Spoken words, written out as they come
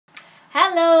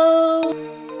Hello!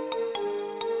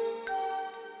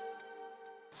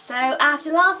 So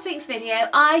after last week's video,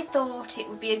 I thought it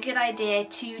would be a good idea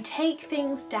to take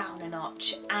things down a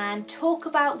notch and talk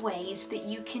about ways that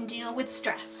you can deal with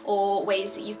stress or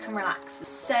ways that you can relax.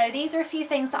 So these are a few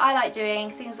things that I like doing,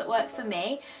 things that work for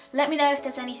me. Let me know if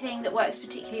there's anything that works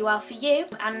particularly well for you,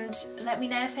 and let me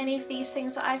know if any of these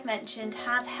things that I've mentioned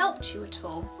have helped you at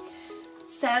all.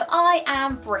 So I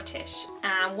am British,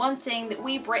 and one thing that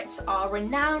we Brits are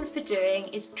renowned for doing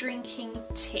is drinking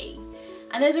tea.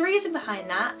 And there's a reason behind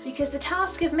that, because the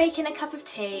task of making a cup of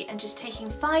tea and just taking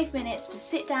 5 minutes to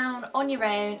sit down on your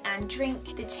own and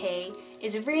drink the tea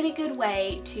is a really good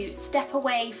way to step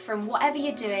away from whatever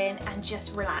you're doing and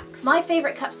just relax. My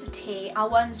favourite cups of tea are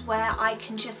ones where I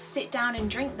can just sit down and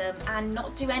drink them and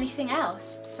not do anything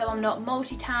else. So I'm not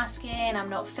multitasking, I'm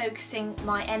not focusing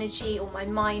my energy or my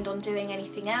mind on doing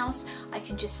anything else. I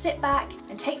can just sit back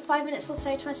and take 5 minutes or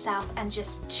so to myself and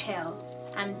just chill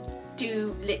and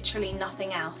do literally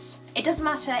nothing else. It doesn't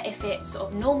matter if it's sort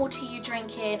of normal tea you're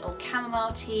drinking or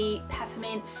chamomile tea,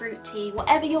 peppermint, fruit tea,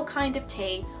 whatever your kind of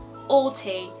tea, all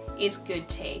tea is good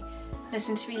tea.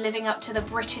 Listen to me living up to the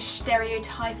British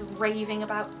stereotype of raving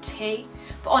about tea,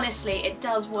 but honestly it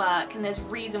does work and there's a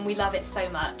reason we love it so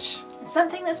much. And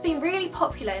something that's been really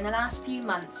popular in the last few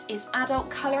months is adult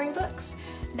colouring books.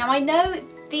 Now I know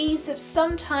these have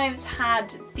sometimes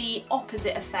had the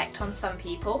opposite effect on some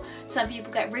people. Some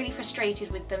people get really frustrated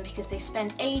with them because they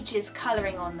spend ages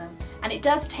colouring on them, and it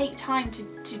does take time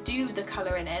to do the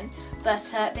colouring in,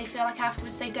 but they feel like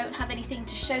afterwards they don't have anything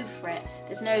to show for it.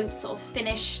 There's no sort of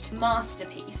finished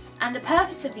masterpiece. And the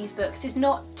purpose of these books is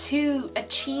not to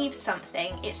achieve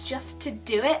something, it's just to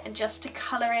do it and just to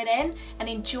colour it in and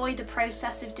enjoy the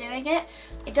process of doing it.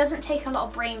 It doesn't take a lot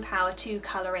of brain power to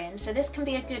colour in, so this can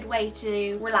be a good way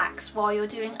to relax while you're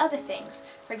doing other things.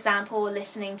 For example,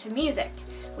 listening to music,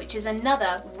 which is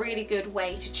another really good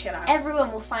way to chill out.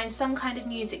 Everyone will find some kind of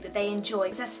music that they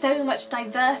enjoy. There's so much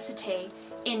diversity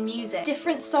in music.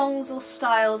 Different songs or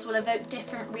styles will evoke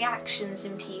different reactions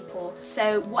in people.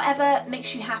 So whatever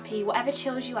makes you happy, whatever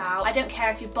chills you out, I don't care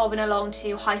if you're bobbing along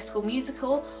to High School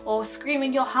Musical or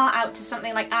screaming your heart out to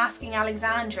something like Asking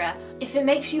Alexandra. If it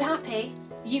makes you happy,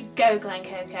 you go, Glen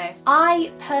Coco.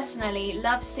 I personally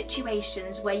love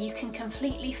situations where you can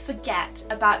completely forget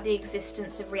about the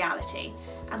existence of reality.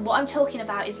 And what I'm talking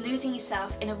about is losing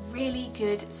yourself in a really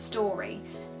good story.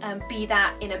 Be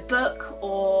that in a book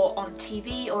or on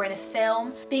TV or in a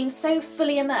film. Being so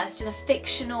fully immersed in a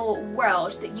fictional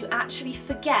world that you actually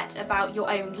forget about your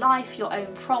own life, your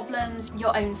own problems,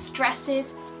 your own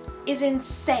stresses is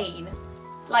insane.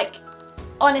 Like,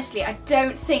 honestly, I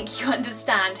don't think you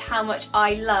understand how much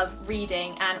I love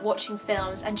reading and watching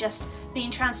films and just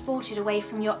being transported away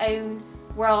from your own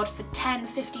world for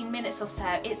 10-15 minutes or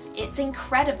so. It's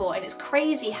incredible, and it's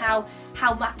crazy how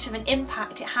much of an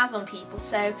impact it has on people.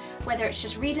 So whether it's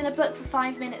just reading a book for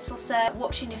 5 minutes or so,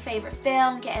 watching your favourite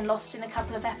film, getting lost in a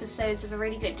couple of episodes of a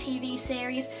really good TV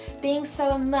series, being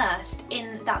so immersed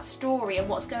in that story and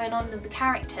what's going on with the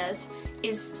characters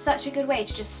is such a good way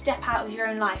to just step out of your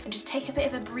own life and just take a bit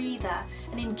of a breather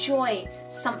and enjoy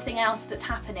something else that's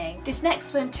happening. This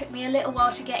next one took me a little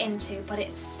while to get into, but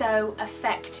it's so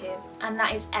effective, and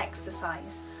that is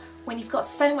exercise. When you've got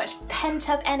so much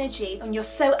pent-up energy and you're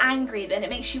so angry that it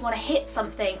makes you want to hit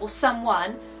something or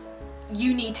someone,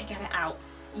 you need to get it out.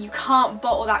 You can't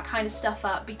bottle that kind of stuff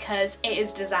up because it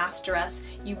is disastrous.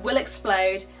 You will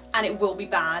explode and it will be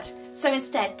bad. So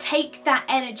instead, take that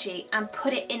energy and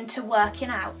put it into working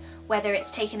out. Whether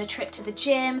it's taking a trip to the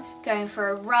gym, going for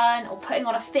a run, or putting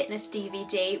on a fitness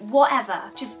DVD, whatever.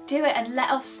 Just do it and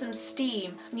let off some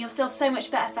steam. And you'll feel so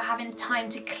much better for having time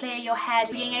to clear your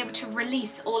head, being able to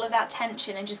release all of that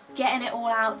tension and just getting it all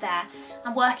out there.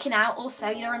 And working out also,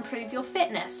 you'll improve your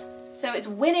fitness. So it's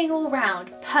winning all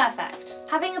round, perfect.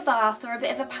 Having a bath or a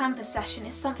bit of a pamper session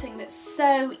is something that's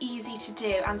so easy to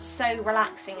do and so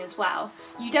relaxing as well.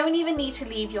 You don't even need to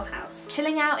leave your house.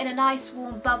 Chilling out in a nice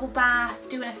warm bubble bath,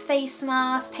 doing a face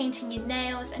mask, painting your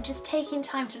nails, and just taking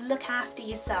time to look after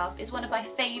yourself is one of my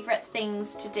favourite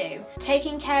things to do.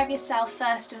 Taking care of yourself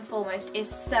first and foremost is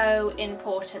so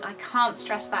important. I can't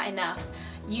stress that enough.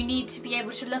 You need to be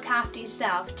able to look after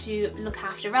yourself to look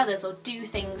after others or do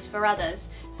things for others.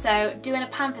 So doing a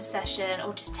pamper session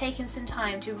or just taking some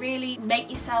time to really make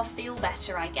yourself feel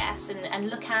better, I guess, and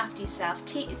look after yourself.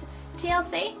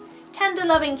 TLC? Tender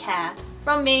loving care.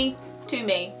 From me to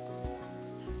me.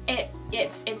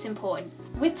 It's important.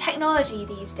 With technology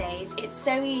these days, it's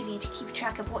so easy to keep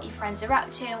track of what your friends are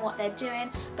up to and what they're doing,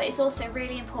 but it's also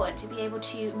really important to be able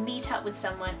to meet up with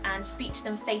someone and speak to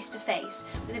them face to face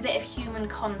with a bit of human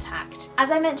contact.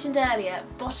 As I mentioned earlier,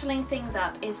 bottling things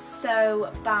up is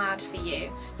so bad for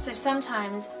you. So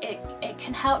sometimes it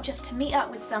can help just to meet up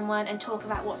with someone and talk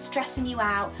about what's stressing you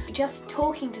out. Just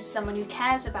talking to someone who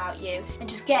cares about you and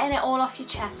just getting it all off your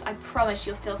chest, I promise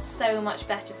you'll feel so much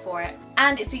better for it.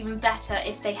 And it's even better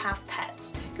if they have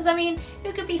pets. Because I mean,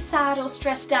 you could be sad or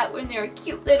stressed out when there are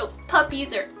cute little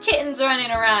puppies or kittens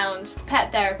running around.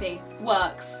 Pet therapy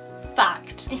works.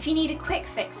 Fact. If you need a quick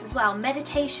fix as well,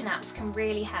 meditation apps can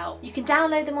really help. You can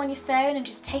download them on your phone and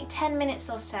just take 10 minutes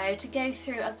or so to go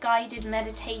through a guided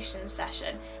meditation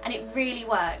session, and it really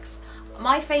works.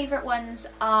 My favourite ones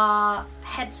are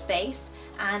Headspace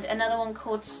and another one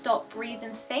called Stop, Breathe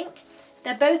and Think.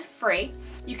 They're both free.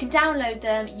 You can download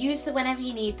them, use them whenever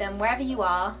you need them, wherever you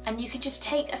are, and you can just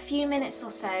take a few minutes or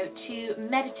so to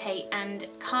meditate and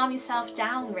calm yourself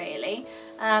down, really.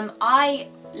 I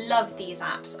love these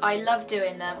apps. I love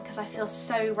doing them because I feel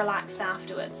so relaxed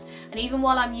afterwards. And even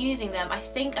while I'm using them, I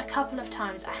think a couple of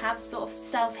times I have sort of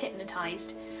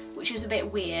self-hypnotized, which was a bit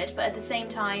weird, but at the same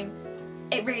time,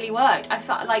 it really worked. I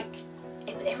felt like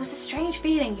it was a strange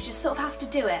feeling, you just sort of have to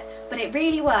do it, but it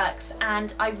really works,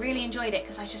 and I really enjoyed it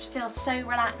because I just feel so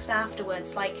relaxed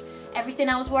afterwards, like everything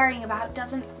I was worrying about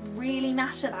doesn't really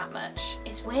matter that much.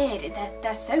 It's weird,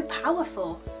 they're so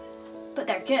powerful, but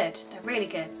they're good, they're really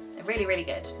good, they're really, really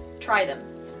good. Try them.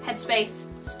 Headspace,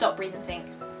 Stop, Breathe and Think.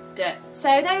 Do it.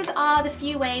 So those are the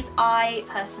few ways I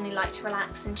personally like to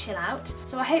relax and chill out.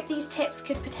 So I hope these tips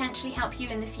could potentially help you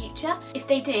in the future. If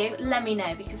they do, let me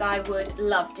know because I would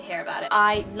love to hear about it.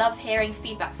 I love hearing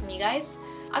feedback from you guys.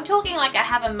 I'm talking like I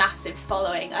have a massive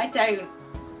following. I don't.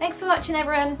 Thanks for watching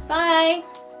everyone. Bye!